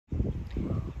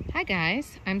Hi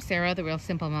guys, I'm Sarah, the Real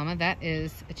Simple Mama. That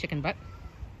is a chicken butt.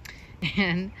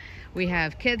 And we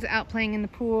have kids out playing in the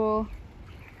pool.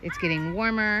 It's getting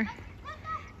warmer.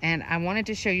 And I wanted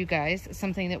to show you guys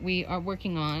something that we are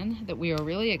working on that we are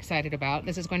really excited about.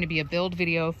 This is going to be a build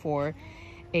video for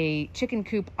a chicken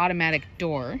coop automatic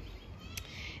door.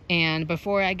 And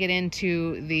before I get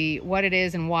into what it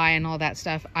is and why and all that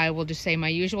stuff, I will just say my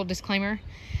usual disclaimer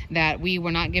that we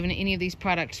were not given any of these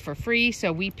products for free.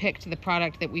 So we picked the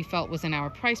product that we felt was in our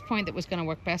price point that was going to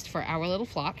work best for our little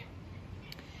flock.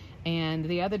 And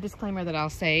the other disclaimer that I'll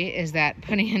say is that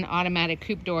putting an automatic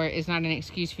coop door is not an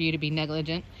excuse for you to be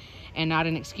negligent, and not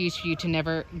an excuse for you to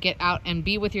never get out and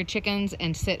be with your chickens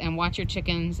and sit and watch your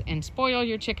chickens and spoil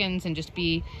your chickens and just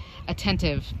be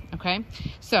attentive, okay?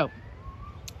 So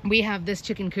we have this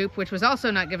chicken coop, which was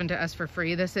also not given to us for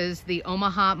free. This is the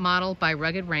Omaha model by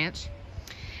Rugged Ranch.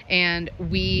 And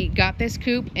we got this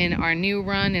coop in our new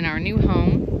run, in our new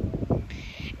home.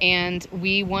 And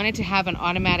we wanted to have an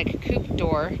automatic coop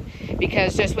door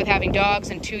because just with having dogs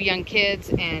and 2 young kids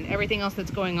and everything else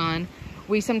that's going on,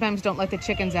 we sometimes don't let the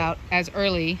chickens out as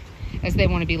early as they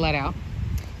want to be let out.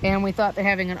 And we thought that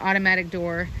having an automatic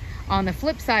door, on the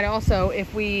flip side also,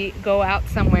 if we go out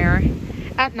somewhere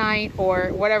at night or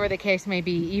whatever the case may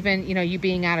be, even, you know, you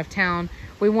being out of town,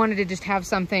 we wanted to just have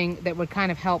something that would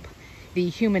kind of help the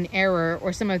human error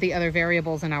or some of the other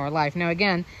variables in our life. Now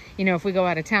again, you know, if we go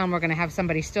out of town, we're going to have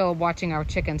somebody still watching our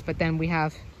chickens, but then we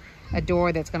have a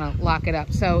door that's going to lock it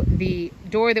up. So the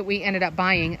door that we ended up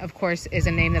buying, of course, is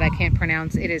a name that I can't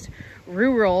pronounce. It is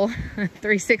Rural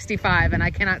 365, and I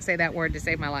cannot say that word to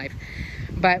save my life.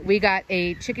 But we got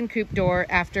a chicken coop door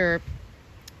after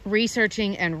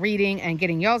researching and reading and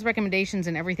getting y'all's recommendations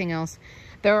and everything else.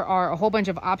 There are a whole bunch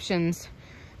of options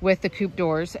with the coop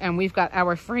doors, and we've got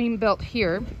our frame built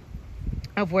here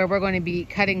of where we're going to be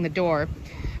cutting the door.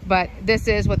 But this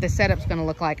is what the setup's going to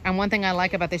look like. And one thing I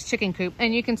like about this chicken coop,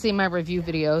 and you can see my review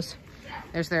videos,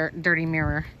 there's their dirty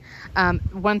mirror.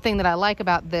 One thing that I like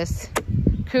about this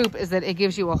coop is that it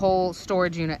gives you a whole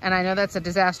storage unit. And I know that's a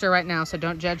disaster right now, so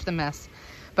don't judge the mess.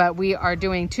 But we are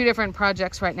doing 2 different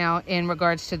projects right now in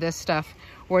regards to this stuff.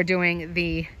 We're doing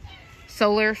the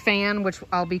solar fan, which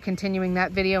I'll be continuing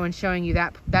that video and showing you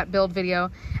that build video.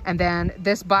 And then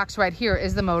this box right here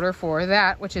is the motor for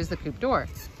that, which is the coop door.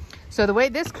 So the way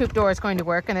this coop door is going to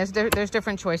work, and there's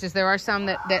different choices. There are some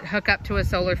that hook up to a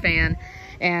solar fan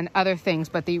and other things,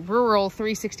 but the Rural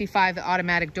 365, the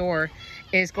automatic door,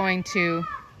 is going to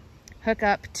hook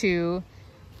up to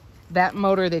that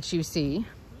motor that you see,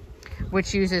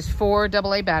 which uses 4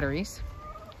 AA batteries.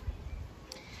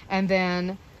 And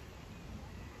then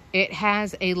it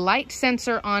has a light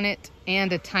sensor on it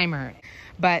and a timer,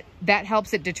 but that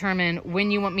helps it determine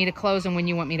when you want me to close and when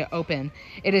you want me to open.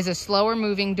 It is a slower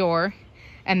moving door.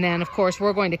 And then of course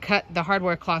we're going to cut the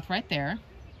hardware cloth right there.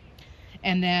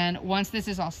 And then once this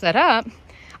is all set up,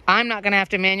 I'm not going to have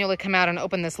to manually come out and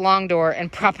open this long door and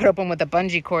prop it open with a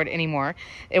bungee cord anymore.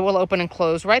 It will open and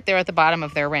close right there at the bottom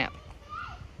of their ramp.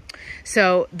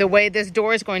 So the way this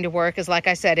door is going to work is, like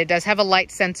I said, it does have a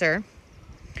light sensor.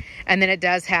 And then it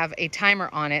does have a timer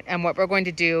on it. And what we're going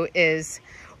to do is,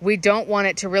 we don't want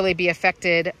it to really be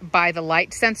affected by the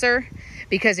light sensor,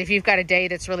 because if you've got a day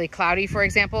that's really cloudy, for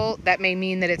example, that may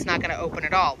mean that it's not going to open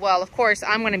at all. Well, of course,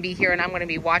 I'm going to be here and I'm going to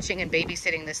be watching and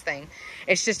babysitting this thing.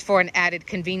 It's just for an added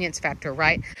convenience factor,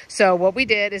 right? So what we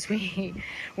did is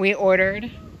we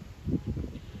ordered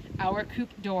our coop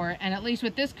door, and at least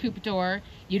with this coop door,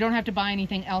 you don't have to buy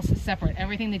anything else separate.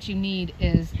 Everything that you need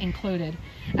is included.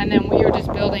 And then we are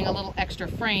just building a little extra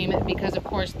frame because, of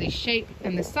course, the shape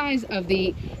and the size of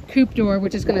the coop door,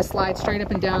 which is going to slide straight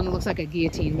up and down, it looks like a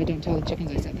guillotine. We don't tell the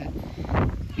chickens I said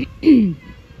that.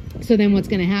 So then what's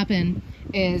going to happen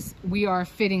is we are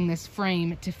fitting this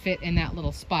frame to fit in that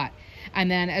little spot.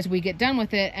 And then as we get done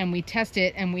with it and we test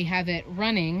it and we have it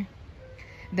running,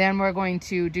 then we're going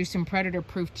to do some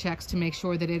predator-proof checks to make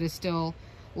sure that it is still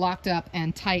locked up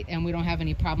and tight and we don't have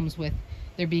any problems with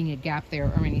there being a gap there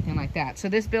or anything like that. So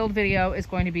this build video is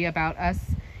going to be about us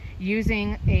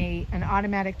using an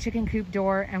automatic chicken coop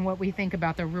door and what we think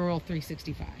about the Rural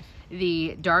 365.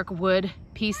 The dark wood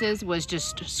pieces was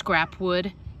just scrap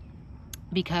wood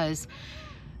because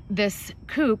this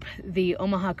coop, the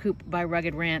Omaha coop by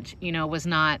Rugged Ranch, you know, was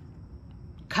not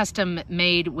custom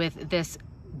made with this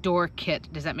door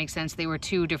kit. Does that make sense? They were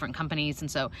 2 different companies,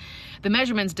 and so the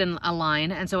measurements didn't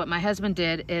align. And so what my husband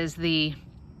did is the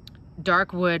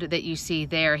dark wood that you see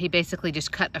there, he basically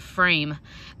just cut a frame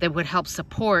that would help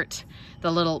support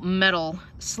the little metal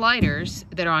sliders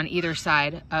that are on either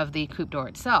side of the coop door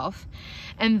itself.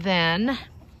 And then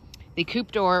the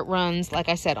coop door runs, like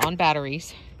I said, on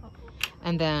batteries.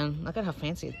 And then look at how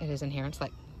fancy it is in here. It's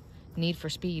like Need for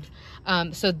Speed.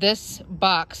 So this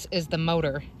box is the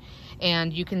motor,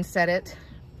 and you can set it.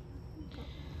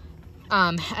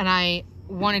 And I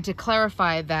wanted to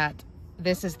clarify that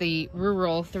this is the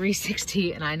Rural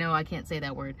 360, and I know I can't say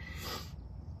that word,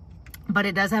 but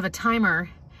it does have a timer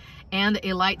and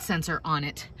a light sensor on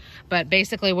it. But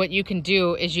basically what you can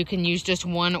do is you can use just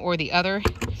one or the other,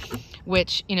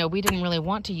 which, you know, we didn't really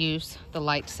want to use the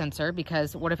light sensor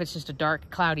because what if it's just a dark,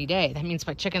 cloudy day? That means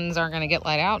my chickens aren't going to get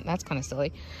light out. That's kind of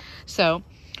silly. So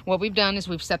what we've done is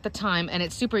we've set the time, and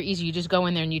it's super easy. You just go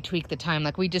in there and you tweak the time.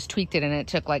 Like we just tweaked it and it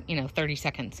took like, you know, 30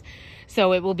 seconds.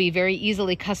 So it will be very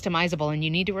easily customizable, and you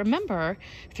need to remember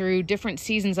through different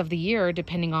seasons of the year,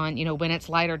 depending on, you know, when it's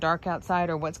light or dark outside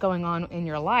or what's going on in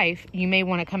your life, you may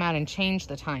want to come out and change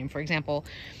the time. For example,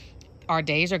 our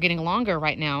days are getting longer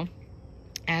right now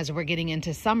as we're getting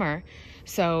into summer.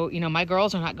 So, you know, my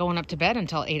girls are not going up to bed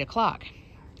until 8 o'clock.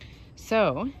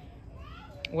 So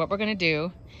what we're going to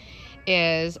do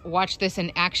is watch this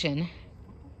in action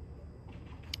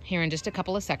here in just a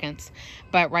couple of seconds.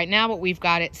 But right now what we've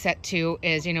got it set to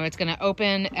is, you know, it's going to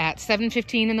open at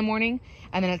 7:15 in the morning,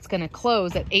 and then it's going to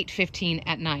close at 8:15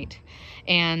 at night.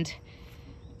 And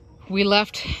we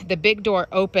left the big door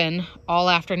open all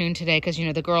afternoon today because, you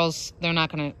know, the girls, they're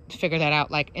not going to figure that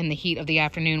out like in the heat of the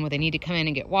afternoon where they need to come in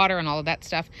and get water and all of that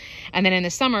stuff. And then in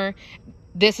the summer,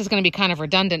 this is going to be kind of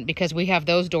redundant because we have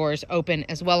those doors open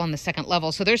as well on the second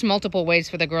level. So there's multiple ways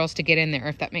for the girls to get in there,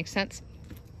 if that makes sense.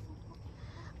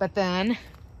 But then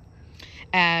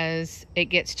as it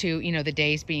gets to, you know, the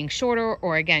days being shorter,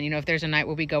 or again, you know, if there's a night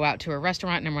where we go out to a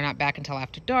restaurant and we're not back until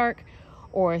after dark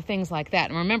or things like that.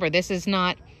 And remember, this is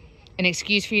not an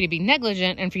excuse for you to be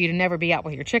negligent and for you to never be out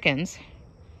with your chickens.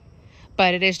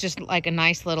 But it is just like a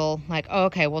nice little, like, oh,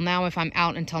 okay, well now if I'm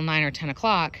out until 9 or 10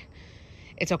 o'clock,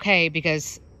 it's okay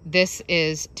because this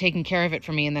is taking care of it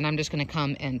for me, and then I'm just going to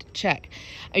come and check.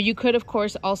 You could, of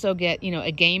course, also get, you know,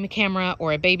 a game camera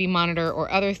or a baby monitor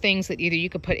or other things that either you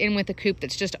could put in with the coop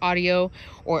that's just audio,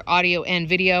 or audio and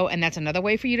video, and that's another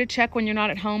way for you to check when you're not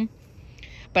at home.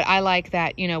 But I like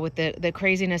that, you know, with the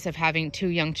craziness of having 2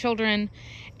 young children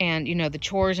and, you know, the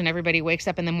chores, and everybody wakes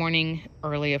up in the morning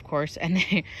early, of course,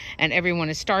 and everyone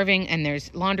is starving, and there's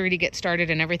laundry to get started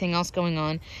and everything else going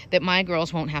on, that my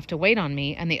girls won't have to wait on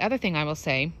me. And the other thing I will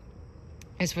say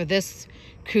is for this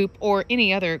coop or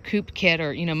any other coop kit,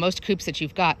 or, you know, most coops that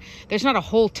you've got, there's not a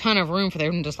whole ton of room for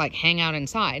them to just like hang out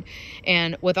inside.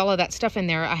 And with all of that stuff in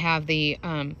there, I have the,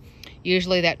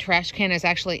 usually that trash can is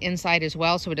actually inside as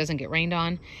well, so it doesn't get rained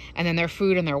on. And then their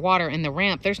food and their water in the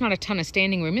ramp, there's not a ton of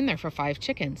standing room in there for 5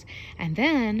 chickens. And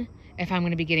then if I'm going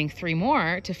to be getting 3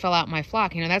 more to fill out my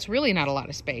flock, you know, that's really not a lot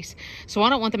of space. So I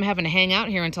don't want them having to hang out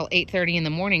here until 8:30 in the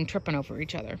morning tripping over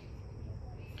each other.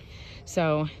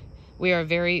 So we are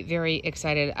very, very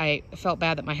excited. I felt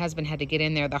bad that my husband had to get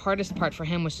in there. The hardest part for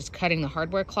him was just cutting the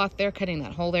hardware cloth there, cutting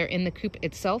that hole there in the coop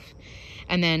itself,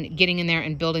 and then getting in there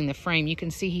and building the frame. You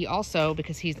can see he also,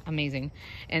 because he's amazing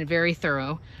and very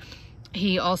thorough,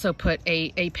 he also put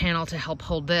a panel to help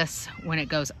hold this when it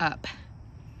goes up.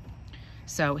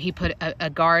 So he put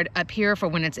a guard up here for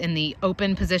when it's in the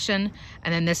open position,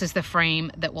 and then this is the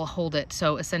frame that will hold it.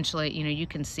 So essentially, you know, you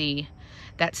can see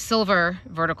that silver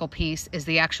vertical piece is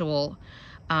the actual,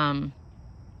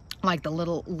 like the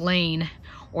little lane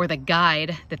or the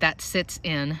guide that sits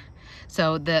in.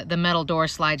 So the metal door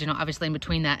slides, you know, obviously in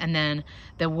between that. And then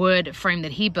the wood frame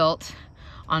that he built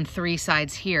on 3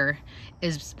 sides here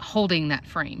is holding that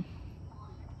frame.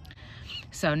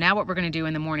 So now what we're going to do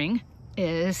in the morning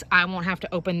is I won't have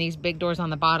to open these big doors on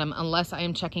the bottom unless I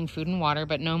am checking food and water,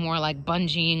 but no more like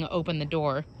bungeeing open the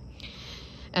door.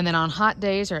 And then on hot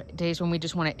days, or days when we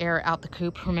just want to air out the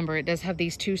coop, remember it does have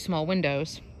these 2 small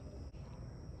windows.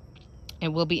 It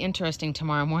will be interesting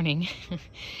tomorrow morning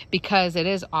because it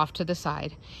is off to the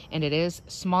side and it is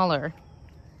smaller.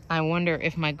 I wonder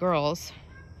if my girls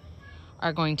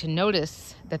are going to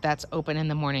notice that that's open in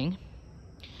the morning,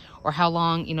 or how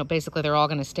long, you know, basically they're all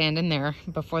going to stand in there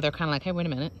before they're kind of like, hey, wait a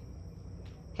minute.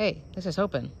 Hey, this is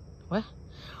open. What?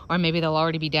 Or maybe they'll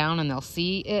already be down and they'll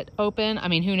see it open. I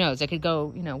mean, who knows? It could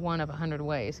go, you know, one of 100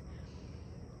 ways.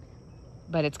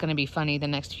 But it's going to be funny the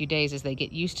next few days as they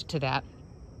get used to that.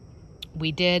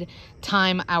 We did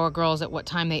time our girls at what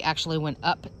time they actually went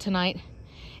up tonight.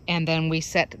 And then we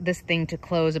set this thing to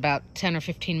close about 10 or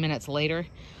 15 minutes later.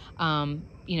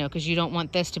 You know, because you don't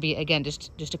want this to be, again,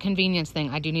 just a convenience thing.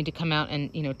 I do need to come out and,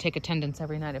 you know, take attendance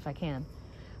every night if I can.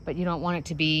 But you don't want it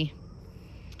to be,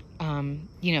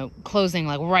 you know, closing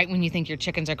like right when you think your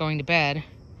chickens are going to bed,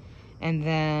 and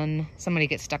then somebody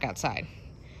gets stuck outside.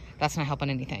 that's not helping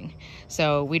anything.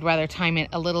 So we'd rather time it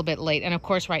a little bit late. And of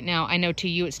course, right now, I know to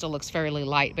you it still looks fairly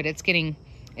light, but it's getting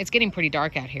pretty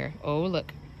dark out here. Oh,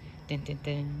 look. Dun, dun,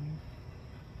 dun.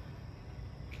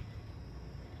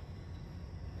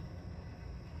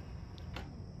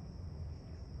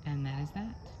 And that is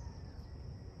that.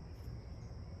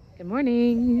 Good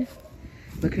morning.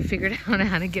 Look who figured out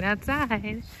how to get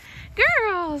outside.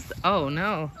 Girls! Oh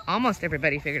no, almost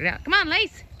everybody figured it out. Come on,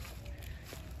 Lace.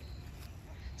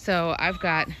 So I've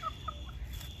got,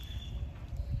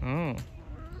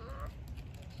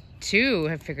 two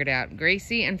have figured out.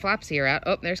 Gracie and Flopsy are out.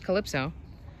 Oh, there's Calypso.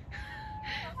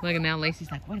 Look, and now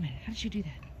Lacey's like, wait a minute, how did you do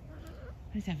that?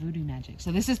 What is that voodoo magic?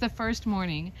 So this is the first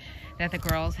morning that the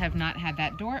girls have not had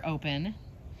that door open.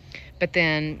 But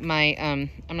then my, I'm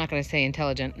not going to say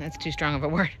intelligent. That's too strong of a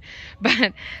word.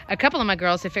 But a couple of my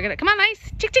girls have figured out. Come on,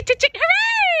 Lace. Chick, chick, chick, chick.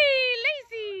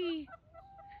 Hooray! Lazy.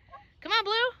 Come on,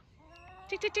 Blue.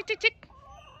 Chick, chick, chick, chick, chick.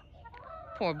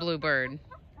 Poor Blue bird.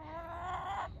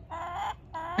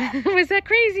 Was that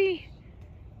crazy?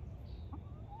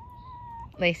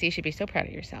 Lacey, you should be so proud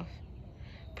of yourself.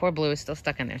 Poor Blue is still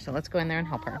stuck in there, so let's go in there and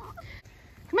help her.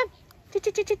 Come on. Chick,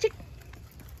 chick, chick, chick, chick.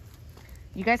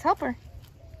 You guys help her.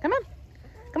 Come on.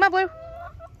 Come on, Blue.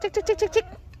 Chick, chick, chick, chick, chick.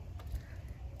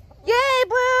 Yay,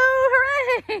 Blue!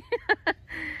 Hooray!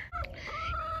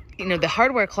 You know, the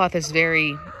hardware cloth is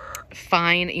very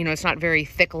fine. You know, it's not very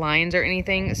thick lines or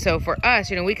anything. So for us,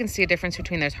 you know, we can see a difference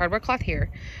between there's hardware cloth here,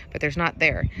 but there's not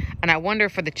there. And I wonder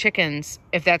for the chickens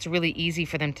if that's really easy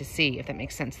for them to see, if that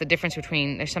makes sense. The difference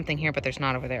between there's something here, but there's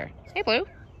not over there. Hey, Blue.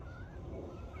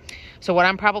 So what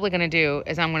I'm probably going to do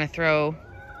is I'm going to throw...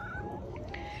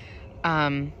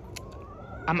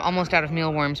 I'm almost out of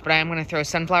mealworms, but I am going to throw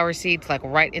sunflower seeds like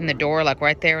right in the door, like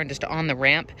right there and just on the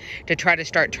ramp to try to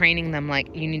start training them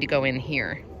like you need to go in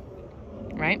here,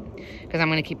 right? Because I'm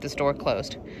going to keep this door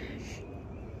closed.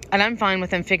 And I'm fine with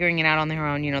them figuring it out on their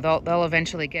own. You know, they'll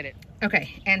eventually get it.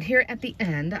 Okay, and here at the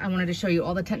end, I wanted to show you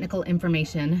all the technical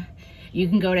information. You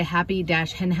can go to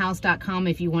happy-henhouse.com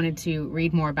if you wanted to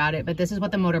read more about it, but this is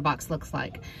what the motor box looks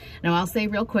like. Now, I'll say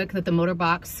real quick that the motor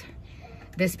box,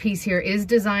 this piece here, is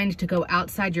designed to go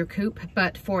outside your coop,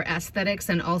 but for aesthetics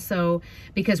and also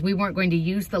because we weren't going to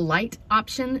use the light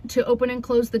option to open and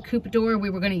close the coop door, we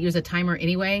were going to use a timer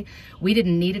anyway. We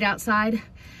didn't need it outside.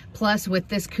 Plus with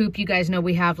this coop, you guys know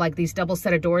we have like these double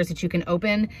set of doors that you can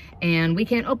open, and we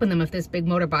can't open them if this big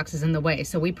motor box is in the way.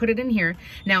 So we put it in here.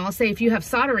 Now I'll say if you have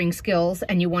soldering skills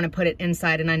and you want to put it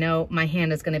inside, and I know my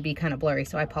hand is going to be kind of blurry,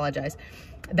 so I apologize.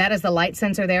 That is the light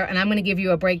sensor there, and I'm going to give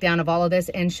you a breakdown of all of this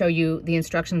and show you the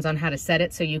instructions on how to set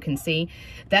it so you can see.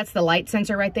 That's the light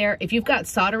sensor right there. If you've got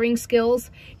soldering skills,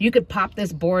 you could pop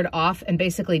this board off and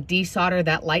basically desolder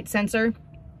that light sensor.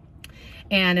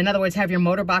 And in other words, have your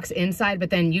motor box inside, but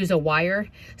then use a wire,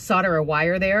 solder a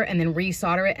wire there, and then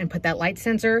re-solder it and put that light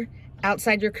sensor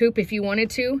outside your coop if you wanted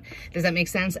to. Does that make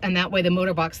sense? And that way the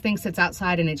motor box thinks it's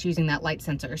outside and it's using that light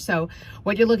sensor. So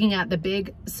what you're looking at, the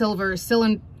big silver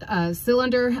cylinder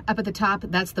up at the top,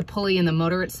 that's the pulley in the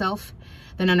motor itself.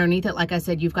 Then underneath it, like I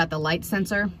said, you've got the light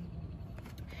sensor.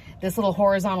 This little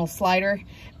horizontal slider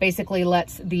basically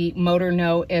lets the motor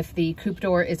know if the coop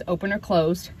door is open or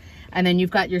closed. And then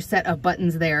you've got your set of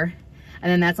buttons there.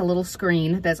 And then that's a little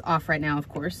screen that's off right now, of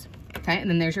course. Okay, and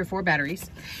then there's your 4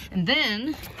 batteries. And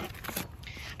then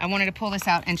I wanted to pull this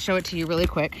out and show it to you really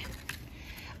quick.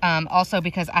 Also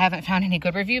because I haven't found any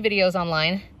good review videos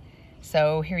online.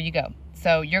 So here you go.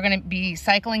 So you're gonna be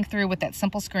cycling through with that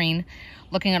simple screen,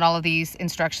 looking at all of these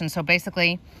instructions. So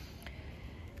basically,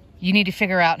 you need to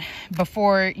figure out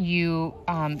before you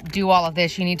do all of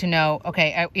this, you need to know,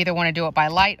 okay, I either want to do it by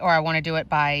light or I want to do it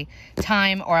by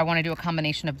time or I want to do a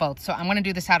combination of both. So I'm going to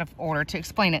do this out of order to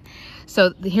explain it.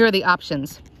 So here are the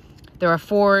options. There are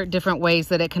 4 different ways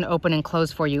that it can open and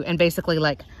close for you. And basically,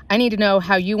 like, I need to know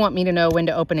how you want me to know when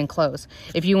to open and close.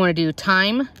 If you want to do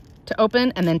time to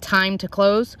open and then time to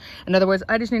close. In other words,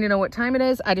 I just need to know what time it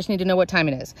is. I just need to know what time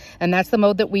it is. And that's the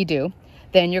mode that we do.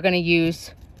 Then you're going to use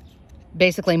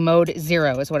basically mode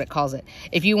 0 is what it calls it.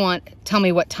 If you want, tell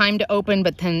me what time to open,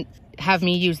 but then have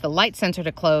me use the light sensor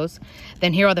to close,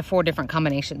 then here are the 4 different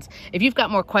combinations. If you've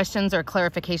got more questions or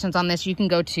clarifications on this, you can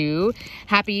go to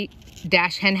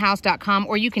happy-henhouse.com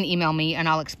or you can email me and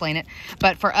I'll explain it.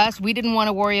 But for us, we didn't want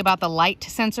to worry about the light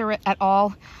sensor at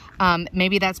all.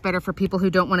 Maybe that's better for people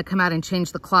who don't want to come out and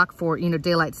change the clock for, you know,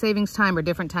 daylight savings time or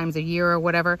different times of year or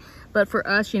whatever. But for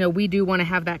us, you know, we do want to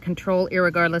have that control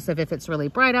irregardless of if it's really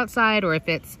bright outside or if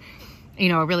it's, you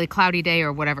know, a really cloudy day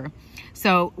or whatever.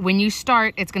 So when you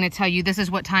start, it's going to tell you this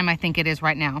is what time I think it is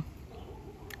right now.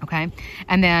 Okay,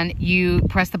 and then you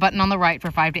press the button on the right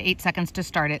for 5 to 8 seconds to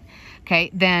start it.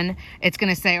 Okay, then it's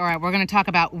going to say, all right, we're going to talk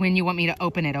about when you want me to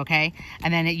open it. Okay,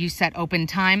 and then you set open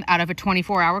time out of a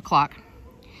 24-hour clock.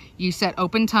 You set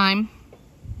open time,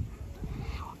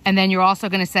 and then you're also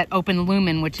going to set open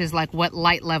lumen, which is like what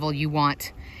light level you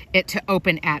want it to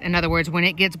open at. In other words, when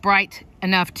it gets bright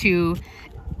enough to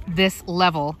this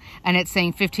level, and it's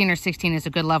saying 15 or 16 is a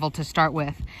good level to start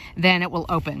with, then it will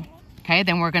open. Okay,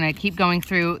 then we're going to keep going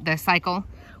through the cycle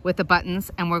with the buttons,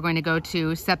 and we're going to go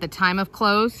to set the time of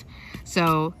close,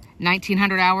 so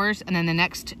 1900 hours, and then the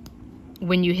next,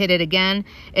 when you hit it again,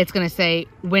 it's going to say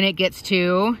when it gets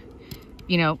to,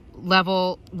 you know,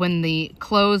 level, when the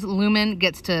close lumen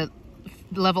gets to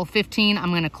level 15,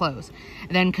 I'm going to close.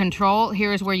 And then control,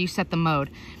 here is where you set the mode.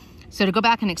 So to go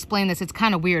back and explain this, it's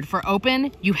kind of weird. For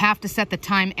open, you have to set the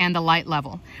time and the light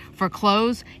level. For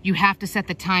close, you have to set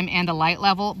the time and the light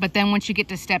level. But then once you get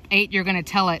to step 8, you're going to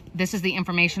tell it, this is the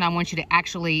information I want you to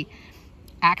actually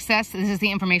access. This is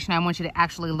the information I want you to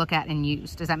actually look at and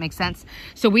use. Does that make sense?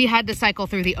 So we had to cycle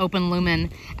through the open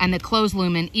lumen and the closed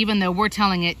lumen, even though we're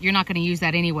telling it you're not going to use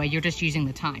that anyway. You're just using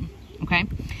the time. Okay,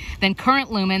 then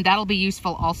current lumen, that'll be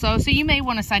useful also. So you may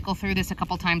want to cycle through this a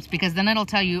couple times, because then it'll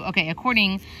tell you, okay,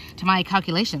 according to my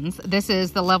calculations, this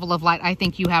is the level of light I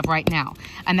think you have right now.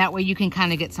 And that way you can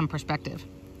kind of get some perspective.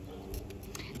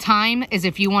 Time is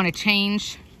if you want to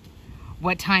change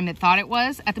what time it thought it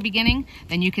was at the beginning,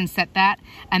 then you can set that.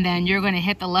 And then you're going to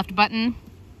hit the left button,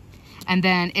 and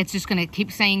then it's just going to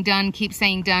keep saying done, keep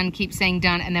saying done, keep saying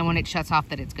done. And then when it shuts off,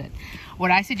 that it's good. What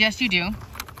I suggest you do,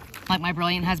 like my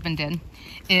brilliant husband did,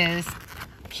 is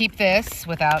keep this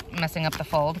without messing up the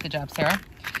fold. Good job, Sarah.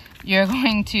 You're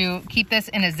going to keep this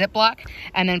in a Ziploc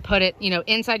and then put it, you know,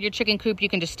 inside your chicken coop. You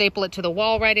can just staple it to the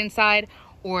wall right inside,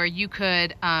 or you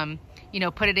could, you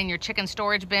know, put it in your chicken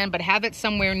storage bin, but have it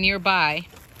somewhere nearby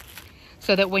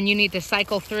so that when you need to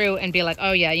cycle through and be like,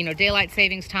 oh yeah, you know, daylight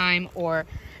savings time, or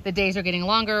the days are getting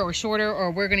longer or shorter,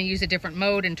 or we're going to use a different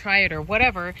mode and try it, or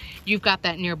whatever, you've got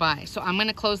that nearby. So I'm going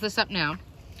to close this up now.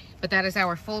 But that is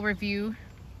our full review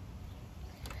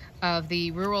of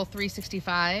the Rural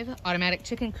 365 automatic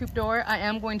chicken coop door. I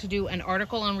am going to do an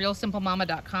article on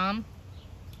realsimplemama.com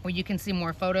where you can see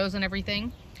more photos and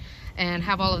everything and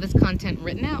have all of this content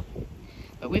written out.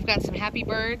 But we've got some happy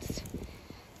birds.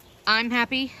 I'm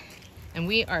happy, and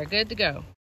we are good to go.